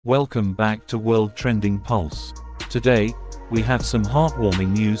Welcome back to World Trending Pulse. Today, we have some heartwarming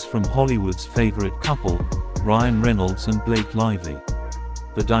news from Hollywood's favorite couple, Ryan Reynolds and Blake Lively.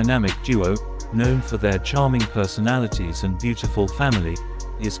 The dynamic duo, known for their charming personalities and beautiful family,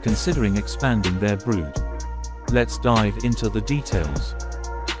 is considering expanding their brood. Let's dive into the details.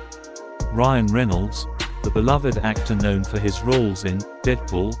 Ryan Reynolds, the beloved actor known for his roles in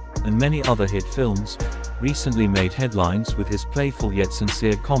Deadpool and many other hit films, recently made headlines with his playful yet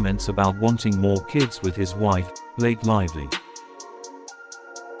sincere comments about wanting more kids with his wife, Blake Lively.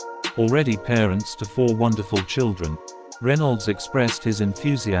 Already parents to 4 wonderful children, Reynolds expressed his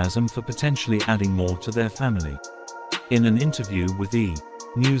enthusiasm for potentially adding more to their family. In an interview with E!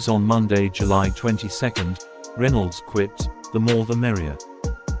 News on Monday, July 22, Reynolds quipped, "The more the merrier.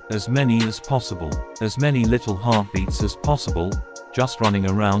 As many as possible, as many little heartbeats as possible, just running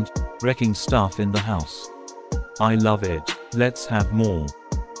around, wrecking stuff in the house. I love it, let's have more."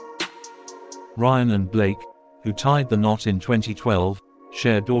 Ryan and Blake, who tied the knot in 2012,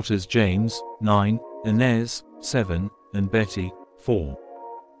 share daughters James, 9, Inez, 7, and Betty, 4.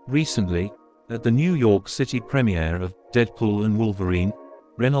 Recently, at the New York City premiere of Deadpool and Wolverine,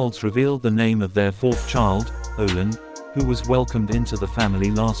 Reynolds revealed the name of their 4th child, Olin, who was welcomed into the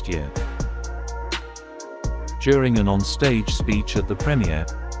family last year. During an on-stage speech at the premiere,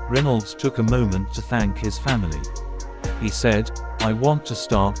 Reynolds took a moment to thank his family. He said, "I want to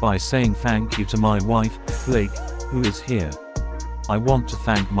start by saying thank you to my wife, Blake, who is here. I want to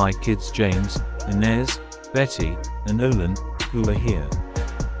thank my kids James, Inez, Betty, and Olin, who are here.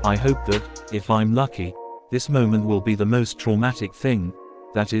 I hope that, if I'm lucky, this moment will be the most traumatic thing,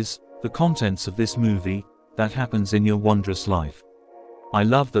 that is, the contents of this movie, that happens in your wondrous life. I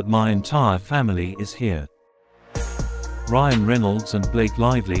love that my entire family is here." Ryan Reynolds and Blake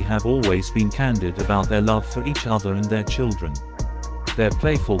Lively have always been candid about their love for each other and their children. Their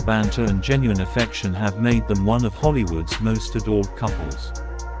playful banter and genuine affection have made them one of Hollywood's most adored couples.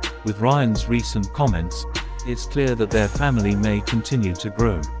 With Ryan's recent comments, it's clear that their family may continue to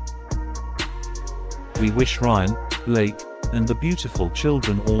grow. We wish Ryan, Blake, and the beautiful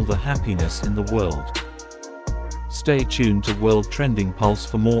children all the happiness in the world. Stay tuned to World Trending Pulse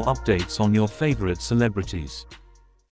for more updates on your favorite celebrities.